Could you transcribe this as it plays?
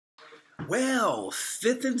Well,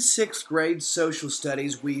 5th and 6th grade social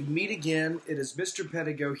studies, we meet again. It is Mr.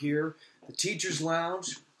 Pedigo here, the Teacher's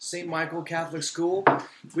Lounge, St. Michael Catholic School.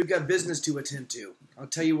 We've got business to attend to. I'll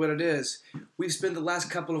tell you what it is. We've spent the last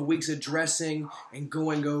couple of weeks addressing and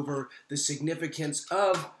going over the significance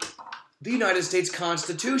of the United States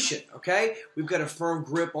Constitution, okay? We've got a firm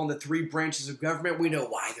grip on the three branches of government. We know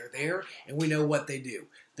why they're there, and we know what they do.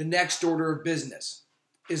 The next order of business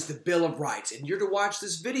is the Bill of Rights. And you're to watch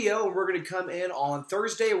this video, and we're going to come in on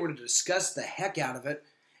Thursday, and we're going to discuss the heck out of it,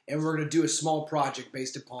 and we're going to do a small project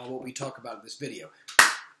based upon what we talk about in this video.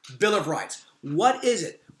 Bill of Rights. What is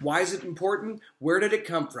it? Why is it important? Where did it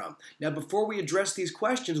come from? Now, before we address these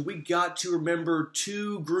questions, we got to remember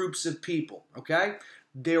two groups of people, okay?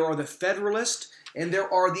 There are the Federalists, and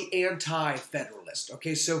there are the Anti-Federalists.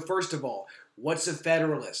 Okay, so first of all, what's a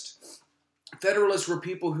Federalist? Federalists were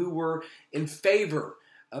people who were in favor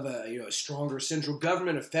of a stronger central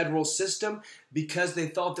government, a federal system, because they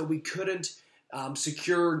thought that we couldn't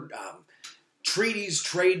secure treaties,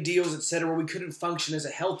 trade deals, etc. We couldn't function as a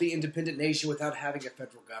healthy, independent nation without having a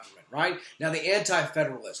federal government, right? Now, the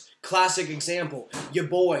Anti-Federalists, classic example, your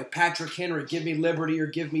boy, Patrick Henry, give me liberty or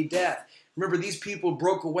give me death. Remember, these people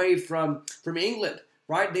broke away from England,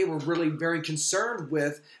 right? They were really very concerned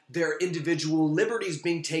with their individual liberties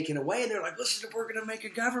being taken away. And they're like, listen, if we're going to make a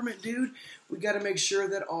government, dude, we got to make sure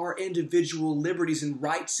that our individual liberties and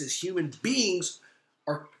rights as human beings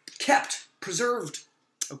are kept, preserved,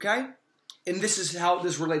 okay? And this is how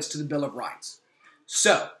this relates to the Bill of Rights.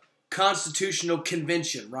 So, Constitutional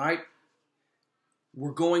Convention, right?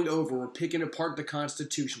 We're picking apart the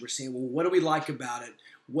Constitution. We're saying, well, what do we like about it?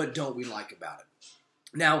 What don't we like about it?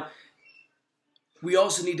 Now, we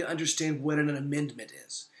also need to understand what an amendment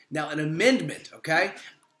is. Now, an amendment, okay?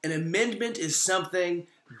 An amendment is something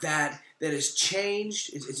that is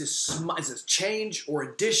changed. It's a change or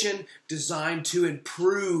addition designed to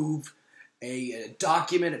improve a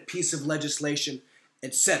document, a piece of legislation,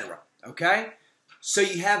 etc. Okay? So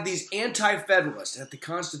you have these anti-federalists at the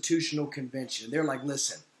Constitutional Convention. They're like,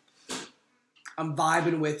 listen, I'm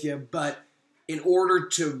vibing with you, but in order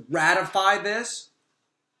to ratify this,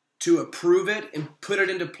 to approve it and put it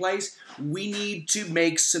into place, we need to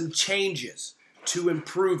make some changes to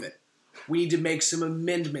improve it. We need to make some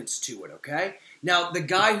amendments to it, okay? Now, the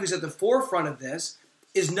guy who's at the forefront of this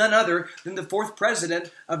is none other than the fourth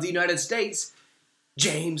president of the United States,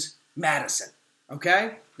 James Madison,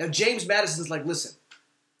 okay? Now, James Madison's like,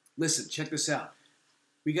 listen, check this out.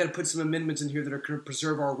 We got to put some amendments in here that are going to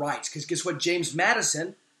preserve our rights. Because guess what? James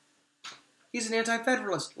Madison, he's an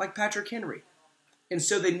anti-federalist like Patrick Henry. And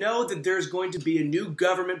so they know that there's going to be a new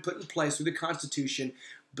government put in place through the Constitution.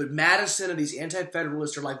 But Madison and these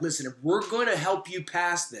anti-federalists are like, listen, if we're going to help you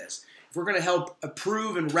pass this, if we're going to help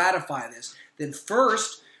approve and ratify this, then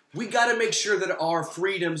first, we got to make sure that our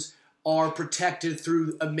freedoms are protected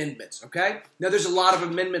through amendments, okay? Now, there's a lot of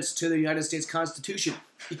amendments to the United States Constitution.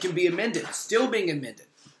 It can be amended. It's still being amended.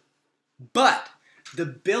 But the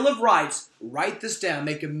Bill of Rights, write this down,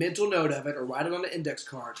 make a mental note of it, or write it on an index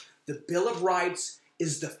card. The Bill of Rights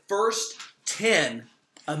is the first 10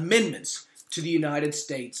 amendments to the United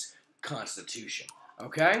States Constitution,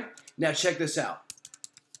 okay? Now, check this out.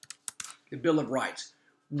 The Bill of Rights.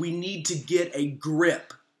 We need to get a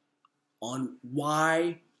grip on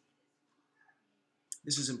why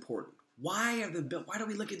this is important. Why do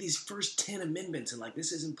we look at these first 10 amendments and like,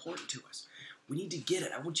 this is important to us? We need to get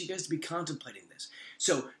it. I want you guys to be contemplating this.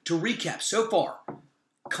 So, to recap, so far,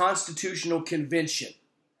 Constitutional Convention.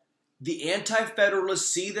 The Anti-Federalists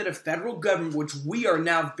see that a federal government, which we are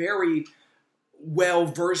now very well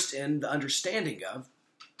versed in the understanding of,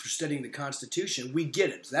 for studying the Constitution, we get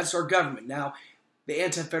it. So that's our government. Now, the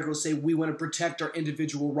Anti-Federalists say we want to protect our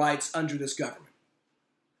individual rights under this government.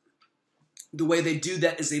 The way they do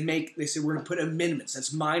that is they say we're going to put amendments.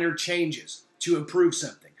 That's minor changes to improve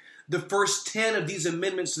something. The first 10 of these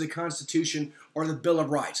amendments to the Constitution are the Bill of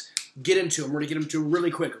Rights. Get into them. We're going to get into them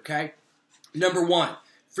really quick, okay? Number 1,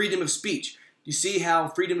 freedom of speech. You see how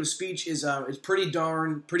freedom of speech is pretty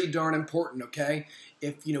darn important, okay?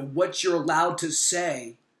 If what you're allowed to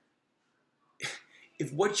say,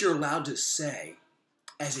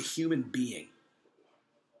 as a human being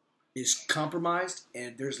is compromised,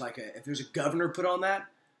 and if there's a governor put on that,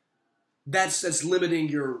 that's limiting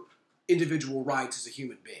your individual rights as a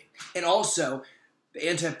human being. And also, the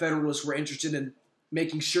Anti-Federalists were interested in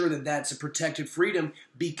making sure that that's a protected freedom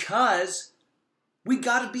because we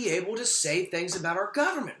got to be able to say things about our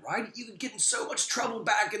government, right? You could get in so much trouble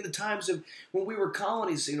back in the times of when we were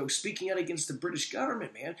colonies, speaking out against the British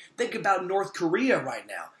government, man. Think about North Korea right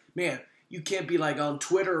now. Man, You can't be like on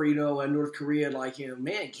Twitter, you know, in North Korea, like, you know,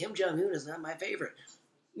 man, Kim Jong-un is not my favorite.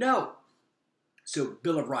 No. So,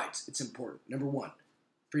 Bill of Rights, it's important. Number 1,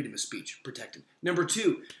 freedom of speech, protected. Number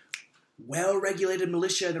 2, well-regulated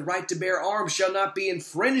militia and the right to bear arms shall not be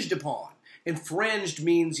infringed upon. Infringed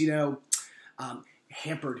means, you know,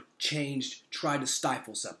 hampered, changed, tried to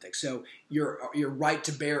stifle something. So your right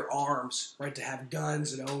to bear arms, right to have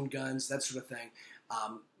guns and own guns, that sort of thing,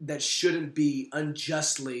 that shouldn't be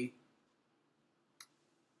unjustly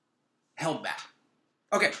held back.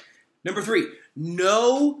 Okay, number 3,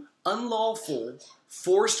 no unlawful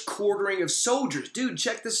forced quartering of soldiers. Dude,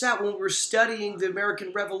 check this out. When we were studying the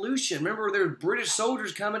American Revolution, remember there were British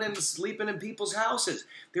soldiers coming in and sleeping in people's houses.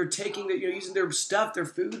 They're taking, you know, using their stuff, their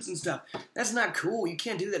foods and stuff. That's not cool. You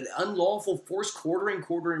can't do that. Unlawful forced quartering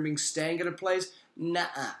means staying at a place.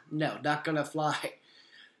 Nuh-uh. No, not gonna fly.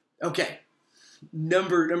 Okay,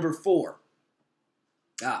 number 4.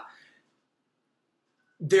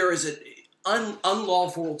 There is an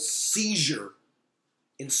unlawful seizure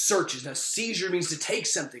in searches. Now, seizure means to take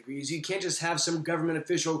something. You can't just have some government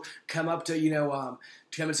official come up to, you know,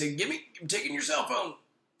 come and say, I'm taking your cell phone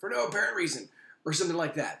for no apparent reason, or something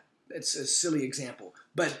like that. That's a silly example.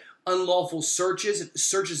 But unlawful searches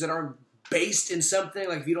that aren't based in something,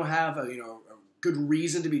 like if you don't have a good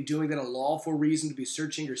reason to be doing that, a lawful reason to be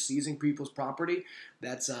searching or seizing people's property,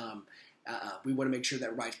 that's we want to make sure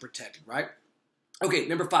that right's protected, right? Okay,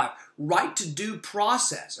 number 5, right to due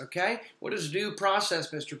process, okay? What is due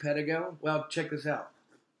process, Mr. Pedigo? Well, check this out.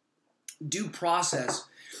 Due process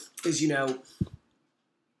is,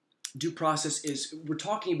 we're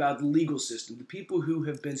talking about the legal system. The people who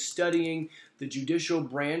have been studying the judicial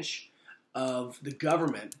branch of the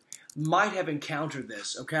government might have encountered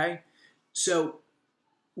this, okay? So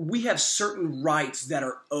we have certain rights that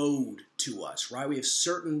are owed to us, right? We have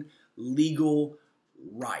certain legal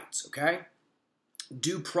rights, okay?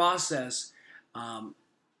 Due process, how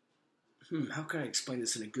can I explain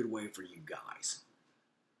this in a good way for you guys?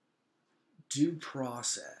 Due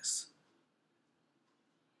process.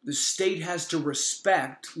 The state has to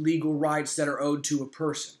respect legal rights that are owed to a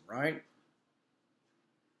person, right?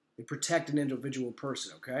 They protect an individual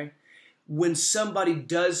person, okay? When somebody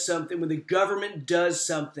does something, when the government does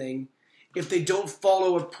something, if they don't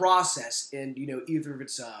follow a process, and, either if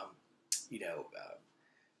it's,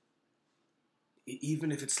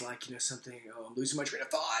 even if it's like, something, I'm losing my train of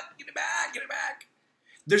thought, get it back.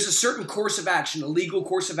 There's a certain course of action, a legal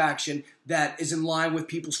course of action that is in line with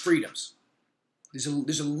people's freedoms. There's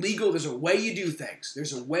a way you do things.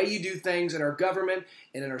 There's a way you do things in our government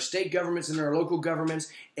and in our state governments and in our local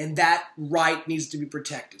governments, and that right needs to be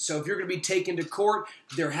protected. So if you're going to be taken to court,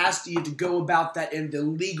 you have to go about that in the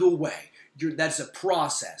legal way. That's a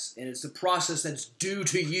process, and it's the process that's due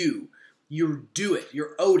to you. You do it.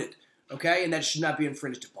 You're owed it. Okay, and that should not be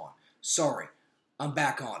infringed upon. Sorry, I'm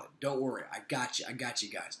back on it. Don't worry, I got you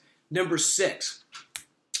guys. Number 6,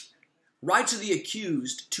 rights of the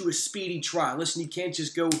accused to a speedy trial. Listen, you can't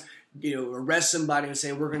just go, arrest somebody and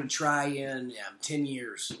say, we're going to try you in 10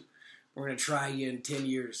 years. We're going to try you in 10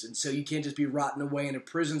 years. And so you can't just be rotting away in a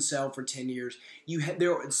prison cell for 10 years.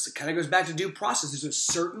 It kind of goes back to due process. There's a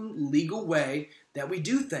certain legal way that we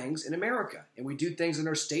do things in America, and we do things in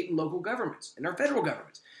our state and local governments, and our federal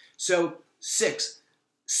governments. So 6,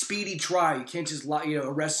 speedy trial. You can't just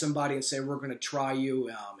arrest somebody and say, we're going to try you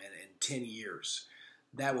in 10 years.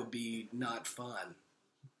 That would be not fun.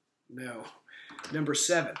 No. Number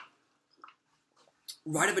 7,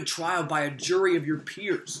 right of a trial by a jury of your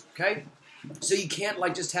peers, okay? So you can't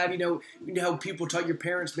just have, how people taught your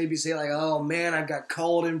parents maybe say oh man, I got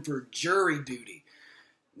called in for jury duty.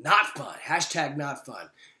 Not fun. # not fun.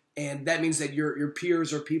 And that means that your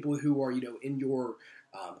peers are people who are, in your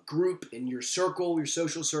group, in your circle, your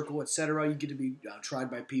social circle, etc. You get to be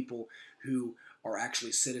tried by people who are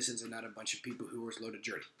actually citizens and not a bunch of people who are loaded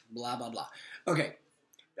jury. Blah, blah, blah. Okay.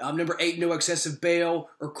 Number 8, no excessive bail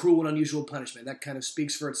or cruel and unusual punishment. That kind of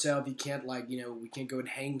speaks for itself. You can't we can't go and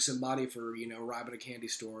hang somebody for, robbing a candy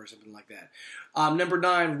store or something like that. Number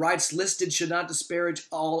 9, rights listed should not disparage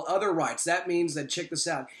all other rights. That means that, check this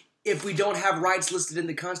out, if we don't have rights listed in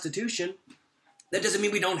the Constitution, that doesn't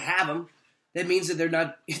mean we don't have them. That means that they're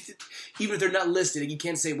not, even if they're not listed, you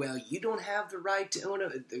can't say, well, you don't have the right to own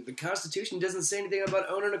the Constitution doesn't say anything about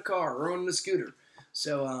owning a car or owning a scooter.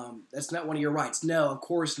 So that's not one of your rights. No, of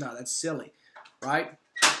course not. That's silly, right?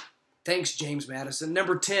 Thanks, James Madison.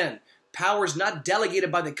 Number 10, powers not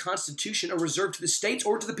delegated by the Constitution are reserved to the states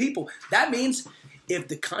or to the people. That means if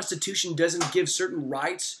the Constitution doesn't give certain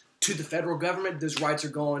rights to the federal government, those rights are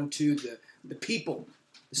going to the people,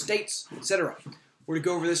 the states, etc. We're going to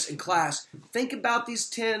go over this in class. Think about these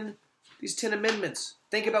 10 These 10 amendments.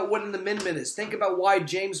 Think about what an amendment is. Think about why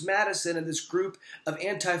James Madison and this group of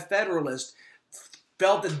anti-federalists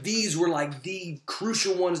felt that these were like the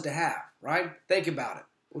crucial ones to have, right? Think about it.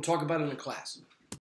 We'll talk about it in the class.